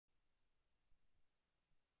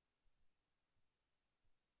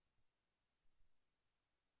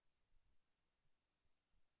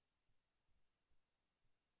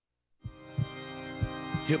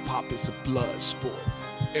Hip-hop is a blood sport.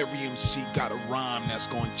 Every MC got a rhyme that's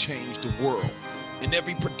gonna change the world. And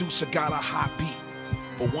every producer got a hot beat.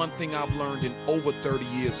 But one thing I've learned in over 30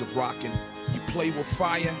 years of rocking, you play with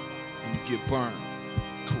fire and you get burned.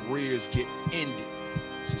 Careers get ended.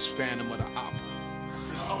 This is Phantom of the Opera.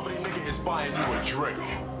 This uppity nigga is buying you a drink.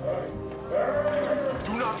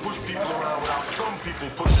 Do not push people around without some people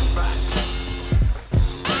pushing back.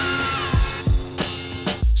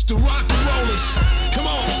 It's the rock and rollers. Come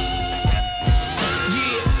on.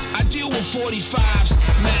 Yeah, I deal with 45s,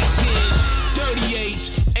 Mac 10s, 38s,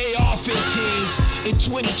 AR-15s, and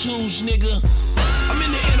 22s, nigga. I'm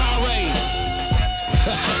in the NRA.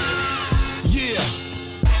 Yeah.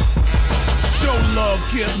 Show love,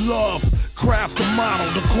 get love. Craft the model,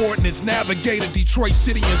 the coordinates, navigated Detroit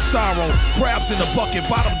City in sorrow. Crabs in the bucket,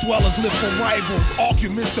 bottom dwellers live for rivals.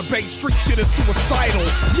 Arguments, debate, street shit is suicidal.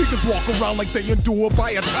 Niggas walk around like they endured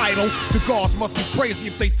by a title. The gods must be crazy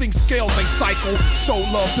if they think scales ain't cycle. Show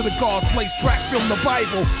love to the gods, place track, film the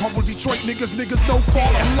Bible. Humble Detroit niggas no fault,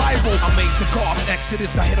 I'm liable. I made the gods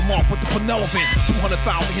exodus, I hit them off with the Penelope.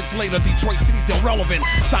 200,000 hits later, Detroit City's irrelevant.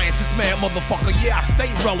 Scientist man, motherfucker, yeah, I stay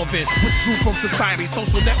relevant. Withdrew from society,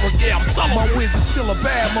 social network, yeah, I'm sullen. My whiz is still a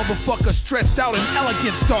bad motherfucker, stretched out and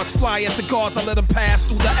elegant. Starts fly at the guards, I let him pass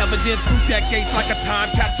through the evidence. Through decades like a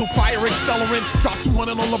time capsule, fire accelerant. Drop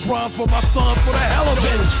 200 on LeBron's for my son for the hell of it.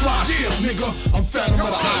 Yo, it's fly shit, nigga. I'm Phantom of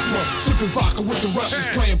the Opera. Sipping vodka with the Russians,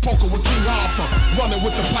 playing poker with King Arthur. Running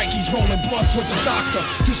with the pikeys, rolling blunts with the doctor.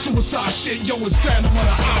 This suicide shit, yo, it's Phantom of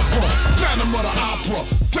the Opera. Phantom of the Opera.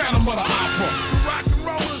 Phantom of the Opera. The rock and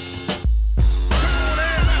rollers.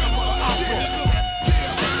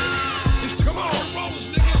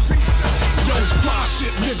 Fly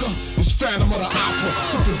shit, nigga. It's Phantom of the Opera.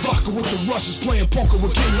 Sipping vodka with the Russians, playing poker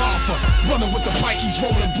with King Arthur. Running with the pikeys,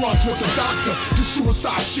 rolling blunts with the doctor. This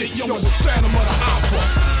suicide shit, yo, it's Phantom of the Opera.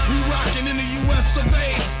 We rockin' in the US of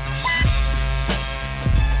A.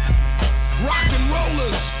 Rockin'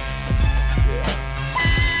 rollers.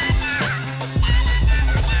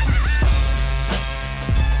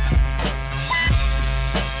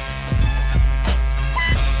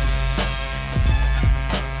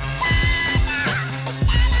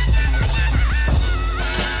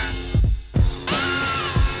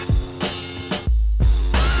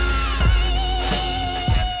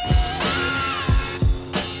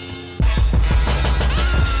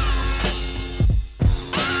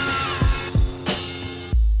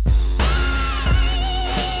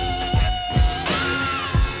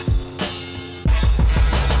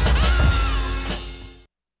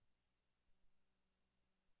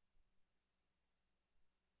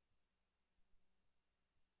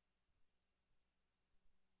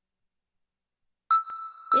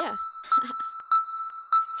 Yeah.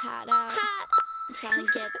 It's hot out. I'm trying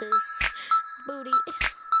to get this booty.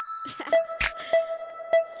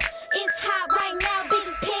 It's hot right now,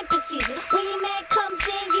 bitches pimpin' season. When your man comes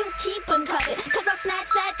in, you keep him covered. Cause I snatch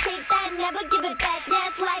that, take that, never give it back.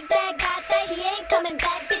 Dance like that, got that, he ain't coming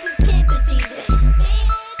back. Bitches pimpin' season.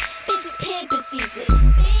 Bitches pimpin' season.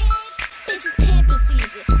 Bitches pimpin'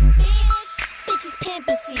 season. Bitches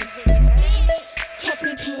pimpin' season. Catch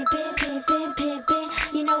me pimpin', pimpin', pimpin'.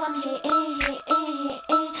 You know I'm hittin', hittin',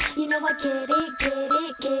 hittin'. You know I get it, get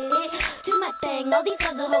it, get it. Do my thing, all these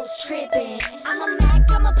other hoes trippin'. I'm a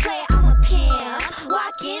Mac, I'm a player, I'm a pimp.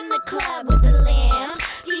 Walk in the club with the lamp.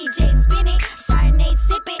 DJ spinning, Chardonnay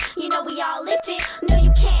sippin'. You know we all lifted. No,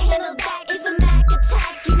 you can't handle that. It's a Mac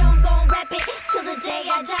attack. You know I'm gon' rep it till the day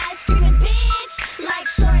I die. Screaming bitch, like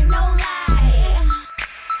short, no lie.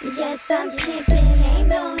 Yes, I'm pimpin', ain't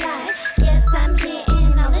no lie. Yes, I'm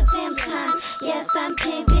hitting all the damn time. Yes, I'm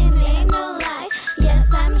pimpin', ain't no lie. Yes,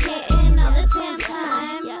 I'm hitting all the damn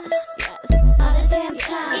time. Yes. All the damn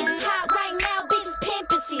time. It's hot right now, bitches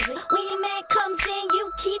pimpin' season. When your man comes in,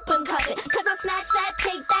 you keep him covered. Cause I snatch that,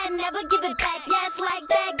 take that, never give it back. Yes, like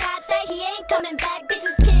that, got that, he ain't coming back.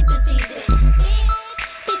 Bitches pimpin' season.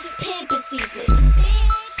 Bitches pimpin' season.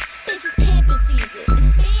 Bitches pimpin'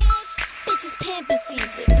 season. Bitches pimpin'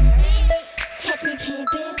 season. Catch me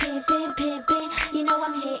pimpin', pimpin', pimpin'. You know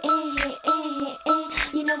I'm hittin', hittin', hittin'.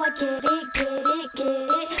 You know I get it, get it, get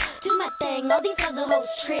it. Do my thing, all these other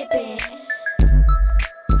hoes trippin'.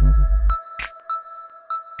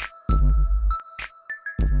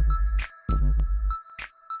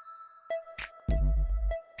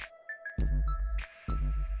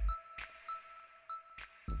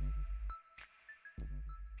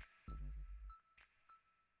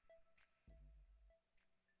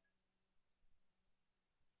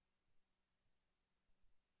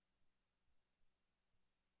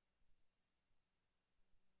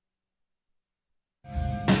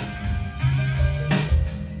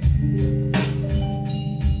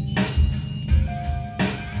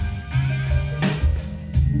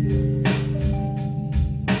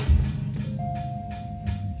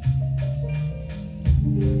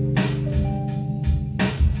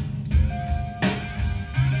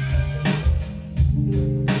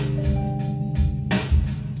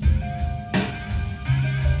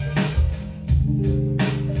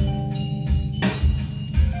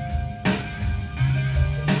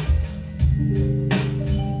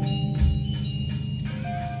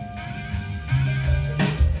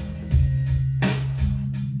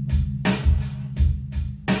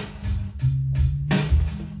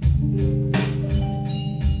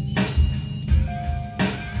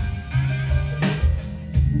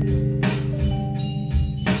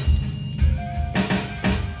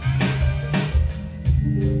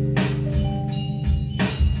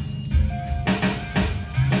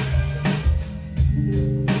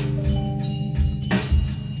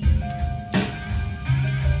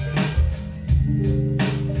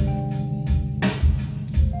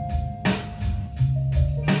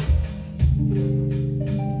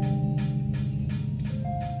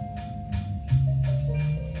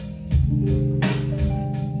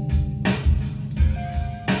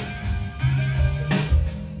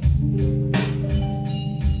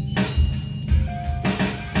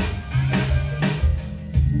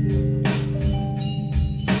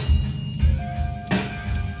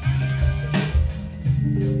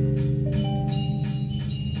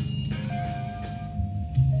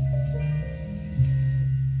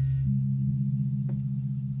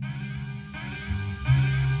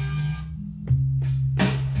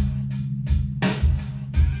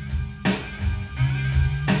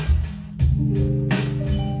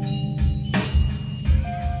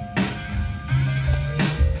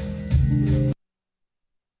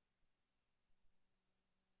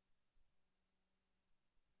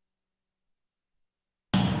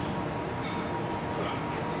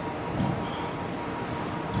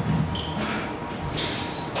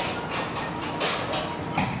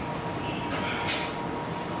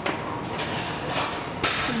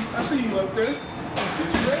 Okay. Is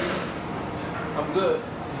you ready? I'm good.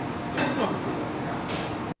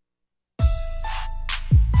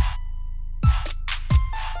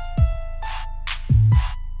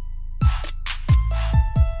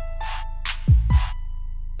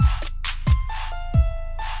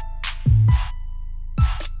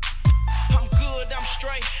 I'm good, I'm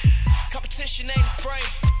straight. Competition ain't afraid.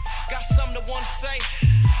 Got something to wanna say.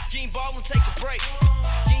 You ain't ballin', take a break.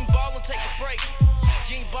 You ain't ballin', take a break.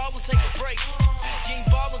 You ain't ballin', take a break. You ain't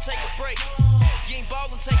ballin', take a break. You ain't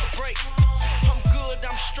ballin', take a break. I'm good,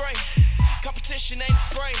 I'm straight. Competition ain't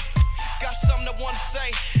afraid. Got something to wanna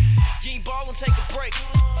say. You ain't ballin', take a break.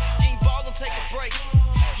 You ain't ballin', take a break.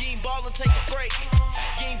 You ain't ballin', take a break.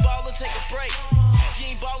 You ain't ballin', take a break. You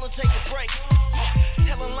ain't ballin', take a break.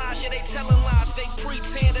 Telling lies, yeah, they telling lies. They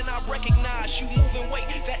pretend and I recognize you moving weight.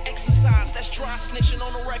 That exercise, that's dry snitching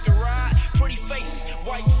on the record, right? Pretty face,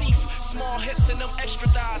 white teeth, small hips and them extra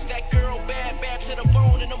thighs. That girl bad, bad to the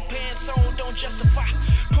bone and them pants on don't justify.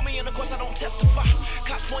 Put me in the course, I don't testify.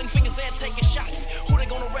 Cops pointing fingers and taking shots. Who they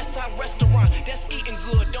gonna rest out restaurant? That's eating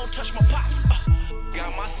good, don't touch my pops.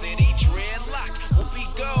 Got my city dreadlocked, Whoopi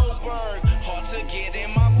Goldberg. Hard to get in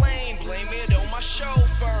my lane, blame it on my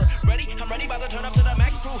chauffeur. Ready? I'm ready, about to turn up to the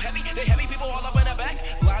max. Crew heavy, they heavy people all up in the back.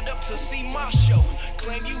 Lined up to see my show.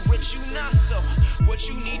 Claim you rich, you not so. What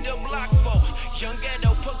you need to block for? Young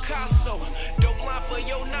ghetto Picasso. Dope line for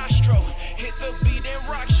your nostril. Hit the beat and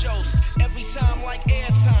rock shows. Every time like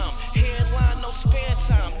airtime. Headline, no spare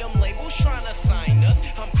time. Them labels trying to sign us.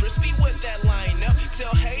 I'm crispy with that lineup.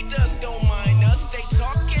 Tell haters don't mind us. They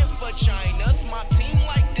talking vaginas. My team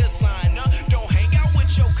like designer. Don't hang out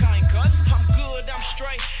with your kind, cuz I'm good, I'm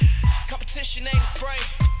straight. Competition ain't afraid.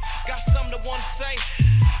 Got something to wanna say.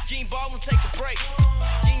 You ain't ballin', take a break.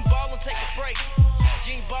 You ain't ballin', take a break.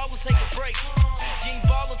 You ain't ballin', take a break. You ain't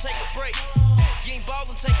ballin', take a break. You ain't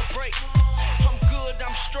ballin', take a break. I'm good,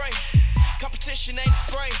 I'm straight. Competition ain't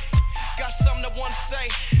afraid. Got something to wanna say.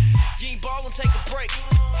 You ain't ballin', take a break.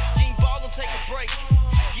 You ain't ballin', take a break.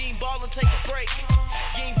 You ain't ballin', take a break.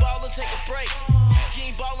 You ain't ballin', take a break. You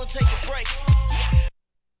ain't ballin', take a break.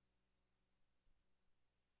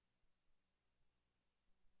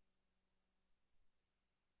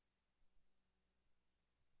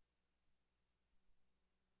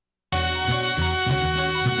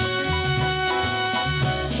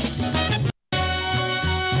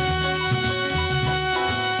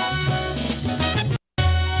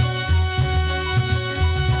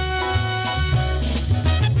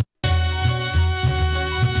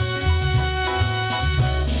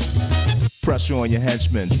 Pressure on your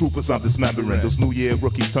henchmen, troopers I'm dismembering. Those New Year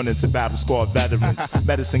rookies turn into battle-scarred veterans.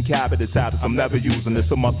 Medicine cabinet tablets, I'm never using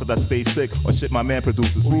this. A muscle that stays sick, or shit my man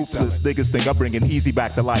produces. Ruthless, niggas think I'm bringing easy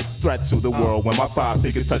back to life. Threat to the world when my 5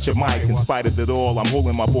 figures touch a mic. In spite of it all, I'm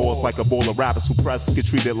holding my balls like a ball of rappers who press, get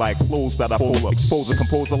treated like clothes that I fold up. Expose a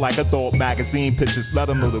composer like adult magazine pictures. Let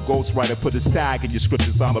them know the ghostwriter put his tag in your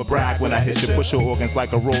scriptures. I'm a brag when I hit you, push your organs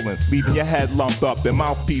like a rolling. Leaving your head lumped up, their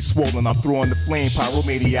mouthpiece swollen. I'm throwing the flame,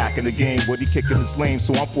 pyromaniac in the game. What he kicking is lame,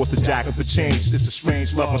 so I'm forced to jack up for change. It's a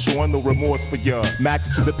strange love, I'm showing no remorse for ya.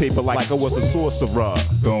 Match to the paper like I was a sorcerer.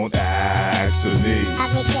 Don't ask for me.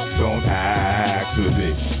 Don't ask for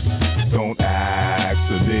me. Don't ask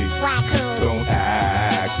for me. Don't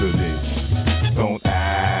ask for me. Don't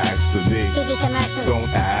ask for me. Don't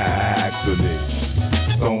ask for me.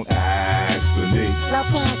 Don't ask for me.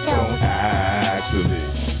 Don't ask for me.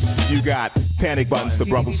 You got panic buttons to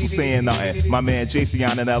brothers who saying nothing. My man JC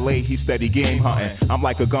in LA, he steady game hunting. I'm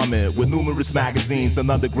like a gunman with numerous magazines, an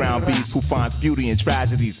underground beast who finds beauty in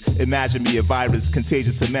tragedies. Imagine me a virus,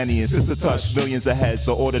 contagious to many, and sister touch millions of heads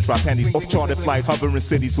or order drop pennies. Off charter flights, hovering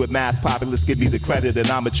cities with mass populace, give me the credit, and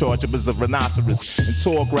I'm in charge of as a rhinoceros. And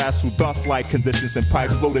tall grass through dust-like conditions and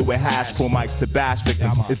pipes loaded with hash chrome mics to bash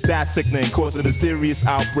victims. It's that sickening, causing mysterious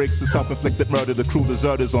outbreaks of self-inflicted murder. The crew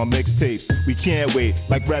deserters on mixtapes. We can't wait,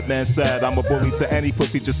 like Redman said, I'm a bully to any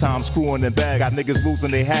pussy, just how I'm screwing in bed. Got niggas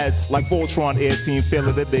losing their heads like Voltron Air Team,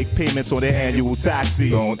 failing to make payments on their annual tax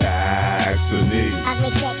fees. Don't ask for me.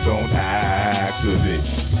 Don't ask for me.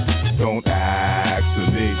 Don't ask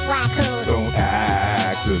for me. Don't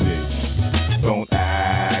ask for me. Don't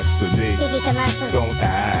ask for me. Don't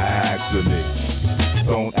ask for me.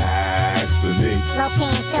 Don't ask for me.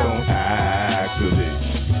 Don't ask for me.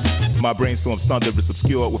 My brainstorm's thunderous,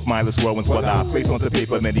 obscured with mindless whirlwinds. What I place onto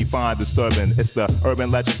paper, many find disturbing. It's the urban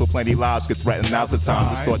legend, so plenty lives get threatened. Now's the time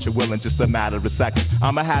to start your willing, just a matter of seconds.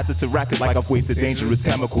 I'm a hazard to records, like I've wasted dangerous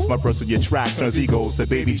chemicals. My verse on your track turns egos to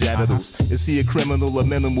baby genitals. Is he a criminal or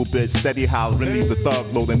minimal bitch? Steady hollering, he's a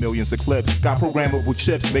thug, loading millions of clips. Got programmable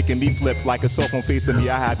chips, making me flip like a cell phone facing me.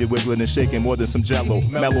 I have you wiggling and shaking more than some jello.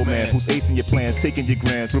 Mellow man, who's acing your plans, taking your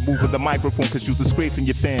grants, removing the microphone cause you disgracing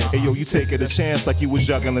your fans. Hey yo, you taking a chance like you was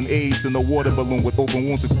juggling AIDS in a water balloon with open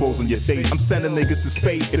wounds exposing your face. I'm sending niggas to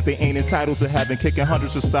space if they ain't entitled to heaven, kicking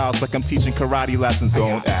hundreds of styles like I'm teaching karate lessons.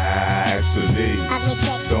 Don't ask for me.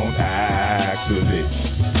 Don't ask for me.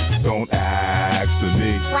 Don't ask for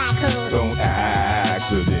me. Don't ask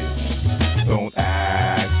for me. Don't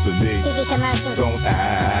ask for me. TV commercials. Don't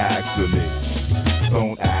ask for me.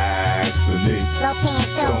 Don't ask for me. Low paying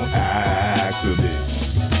shows. Don't ask for me.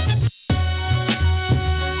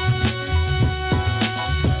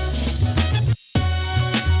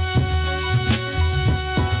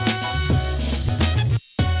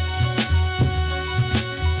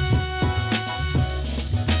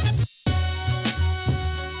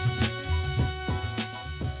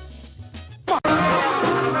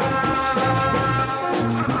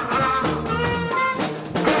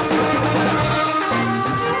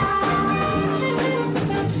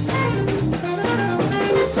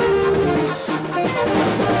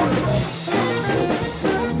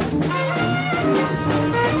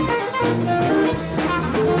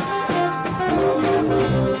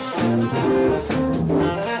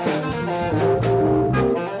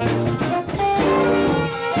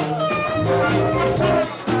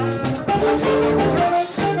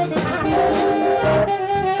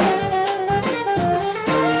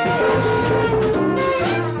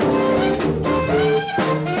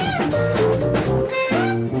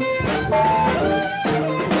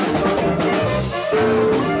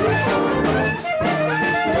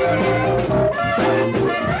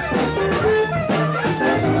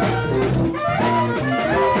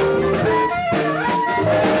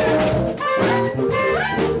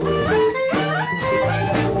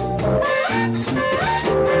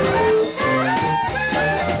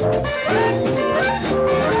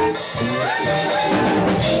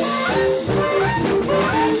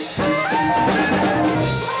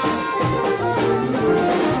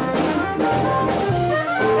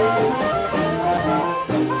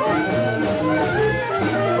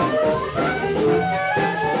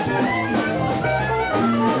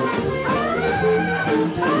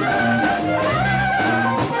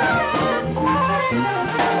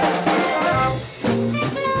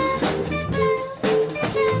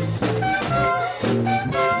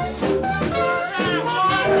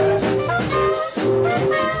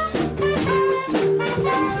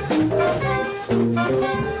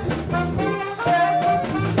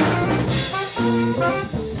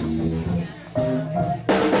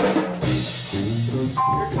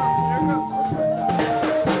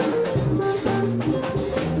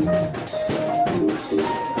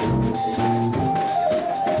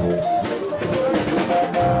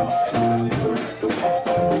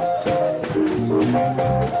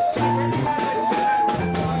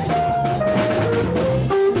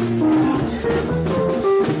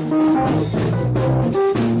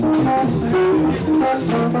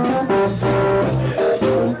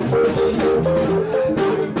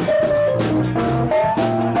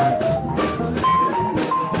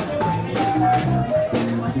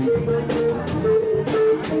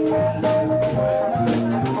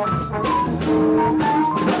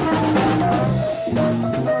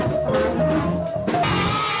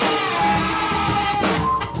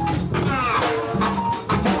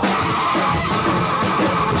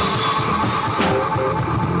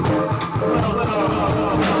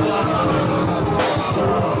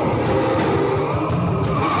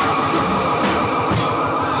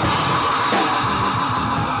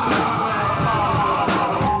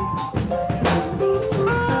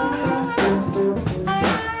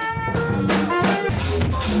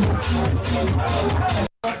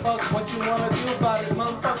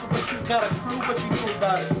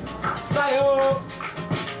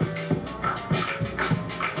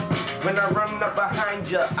 When I run up behind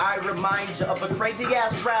ya, I remind ya of a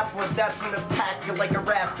crazy-ass rapper that's an attacker like a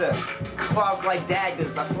raptor. Claws like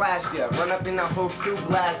daggers, I slash ya. Run up in the whole crew,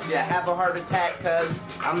 blast ya. Have a heart attack, cause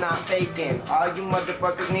I'm not faking. All you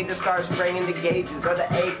motherfuckers need to start spraying the gauges or the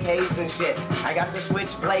AKs and shit. I got the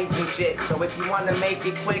switchblades and shit, so if you wanna make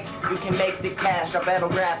it quick, you can make the cash. I better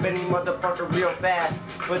grab any motherfucker real fast.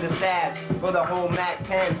 For the stash, for the whole Mac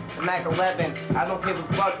 10, the Mac 11. I don't give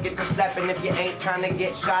a fuck, get to stepping if you ain't trying to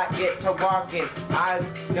get shot, get to walking.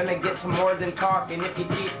 I'm gonna get to more than talking if you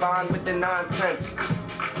keep on with the nonsense.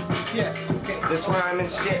 Yeah, okay. This rhyming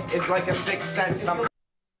shit is like a sixth sense. I'm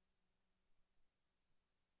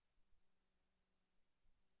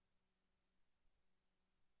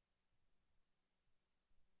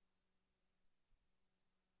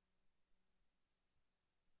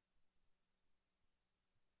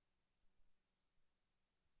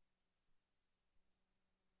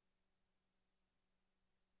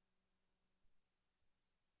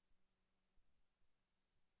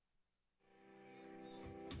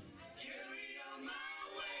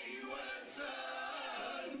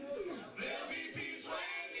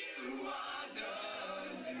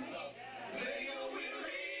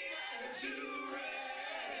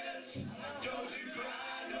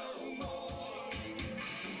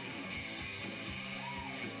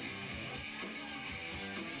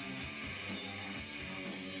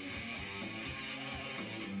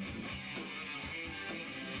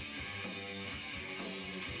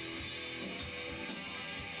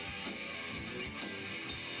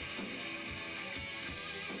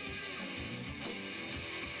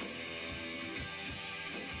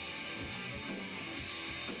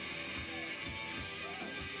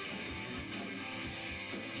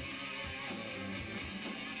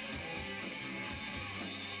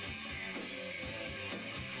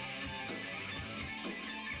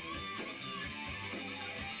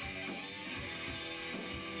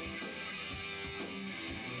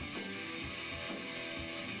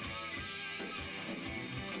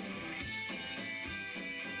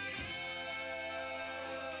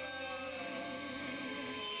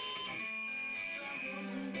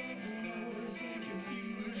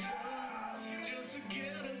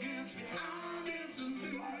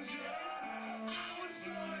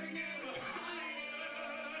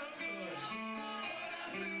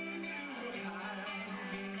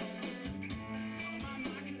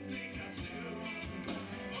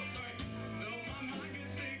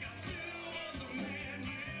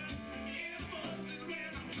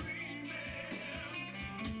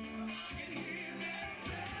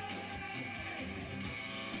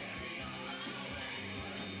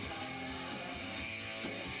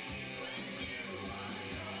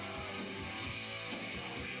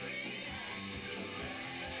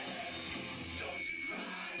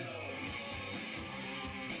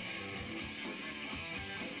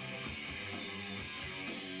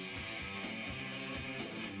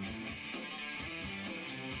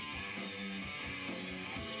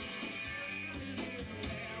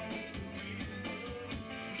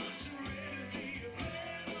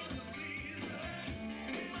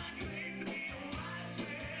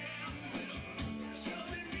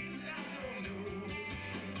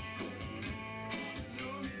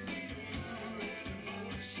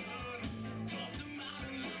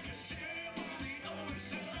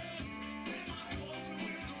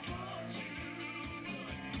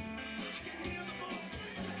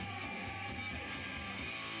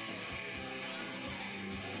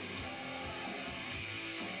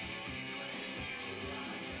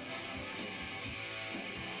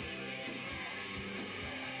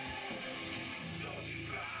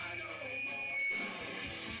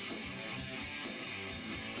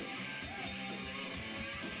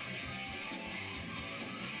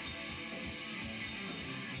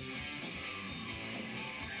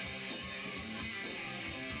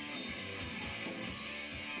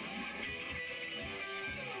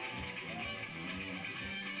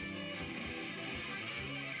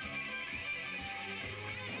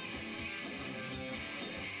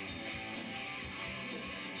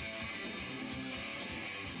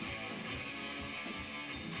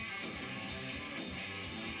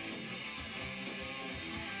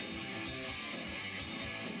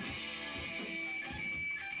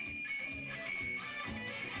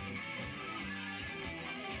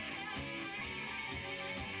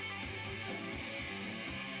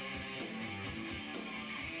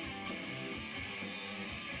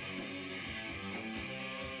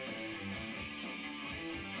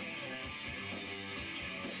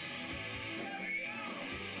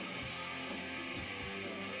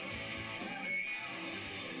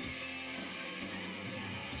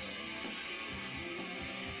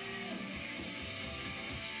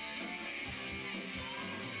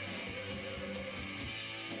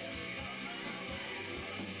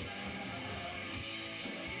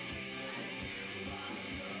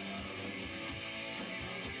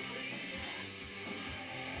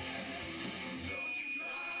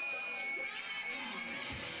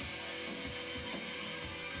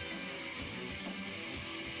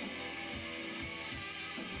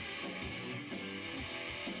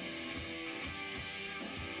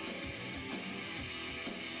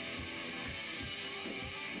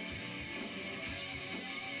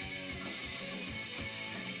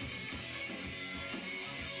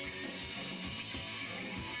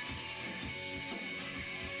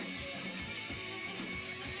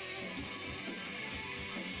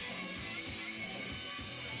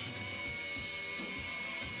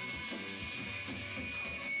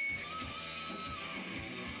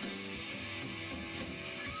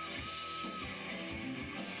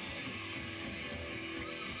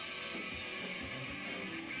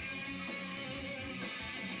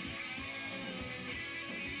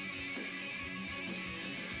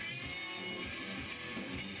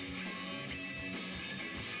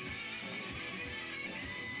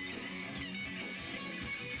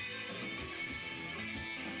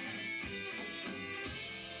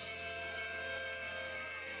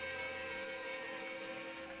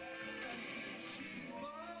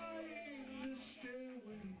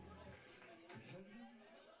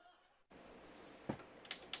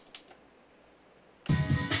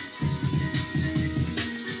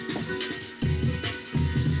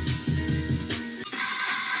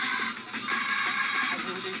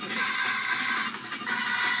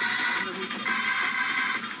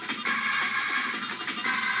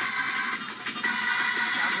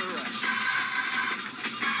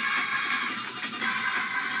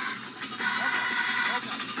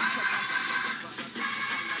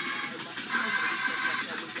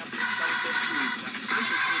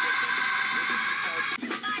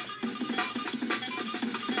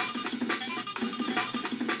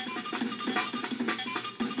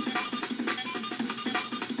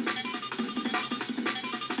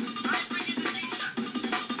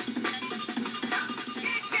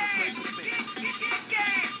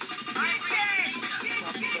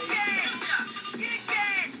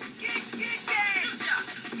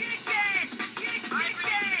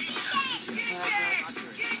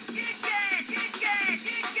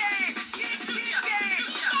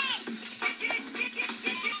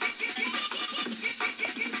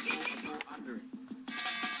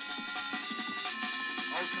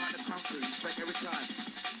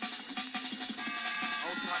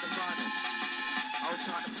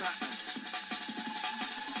chart the pattern.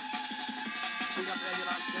 Big up Eddie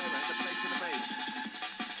Lancero in the place of the bass.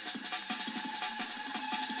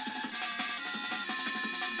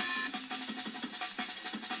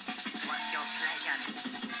 What's your pleasure?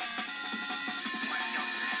 What's your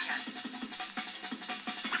pleasure?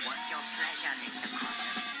 What's your pleasure, Mr.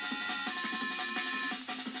 Cotton?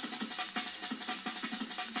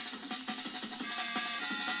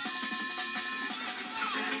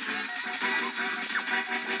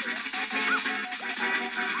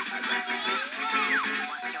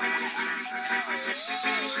 What's your pleasure, Mr. Cotton?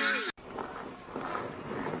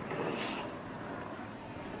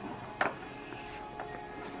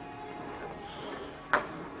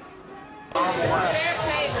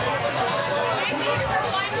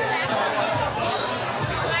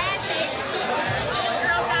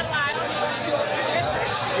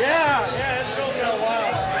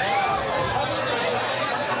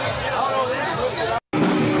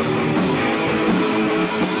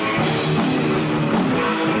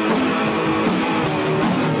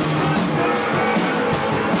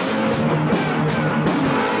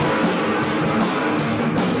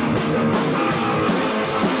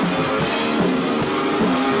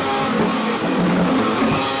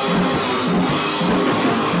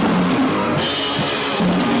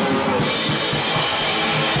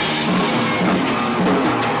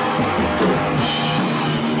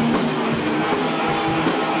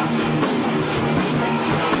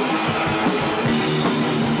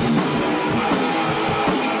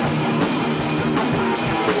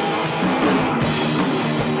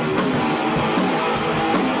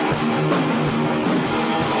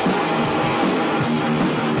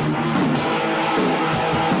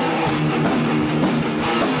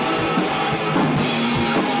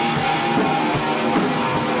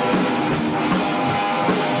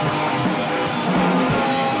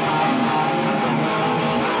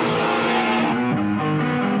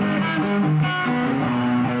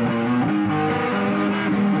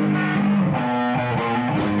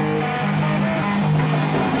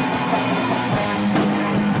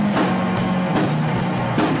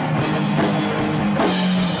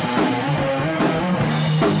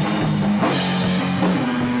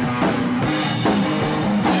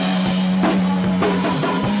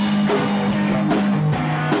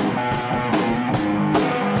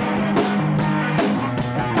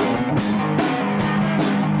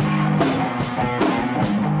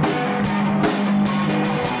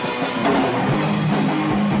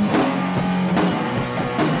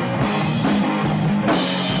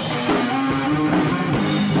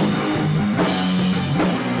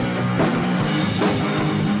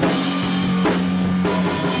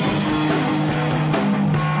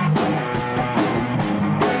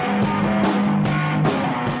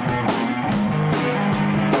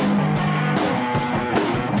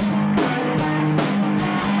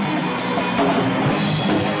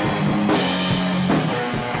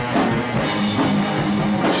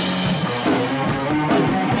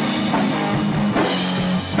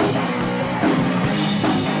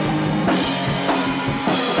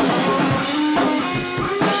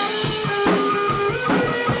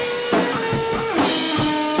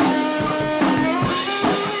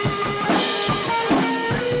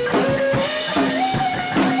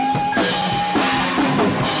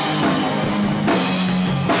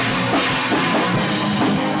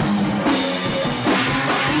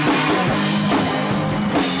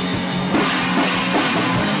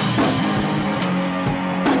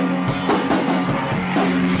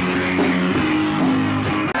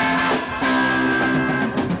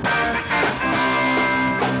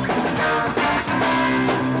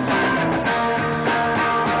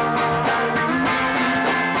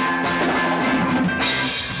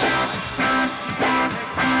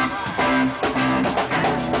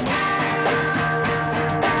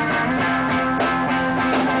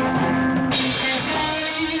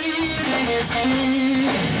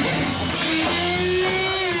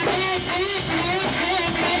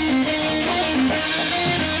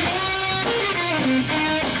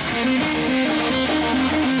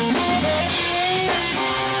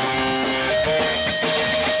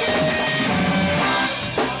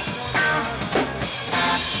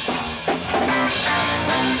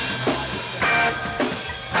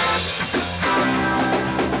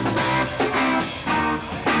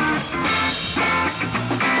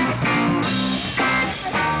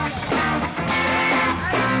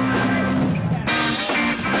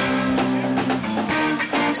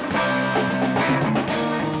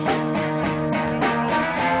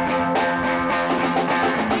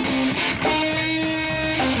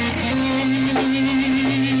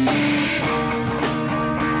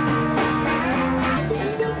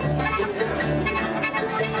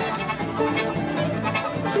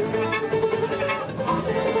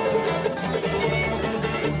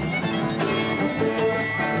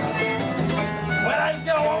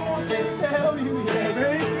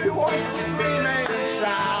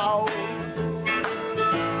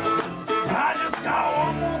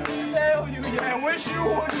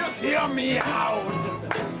 out.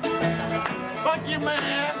 Fuck you,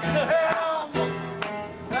 man. Hell,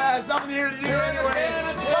 there's nothing here to do anyway.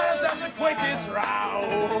 Why don't you quit this round?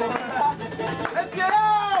 Let's get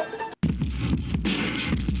out.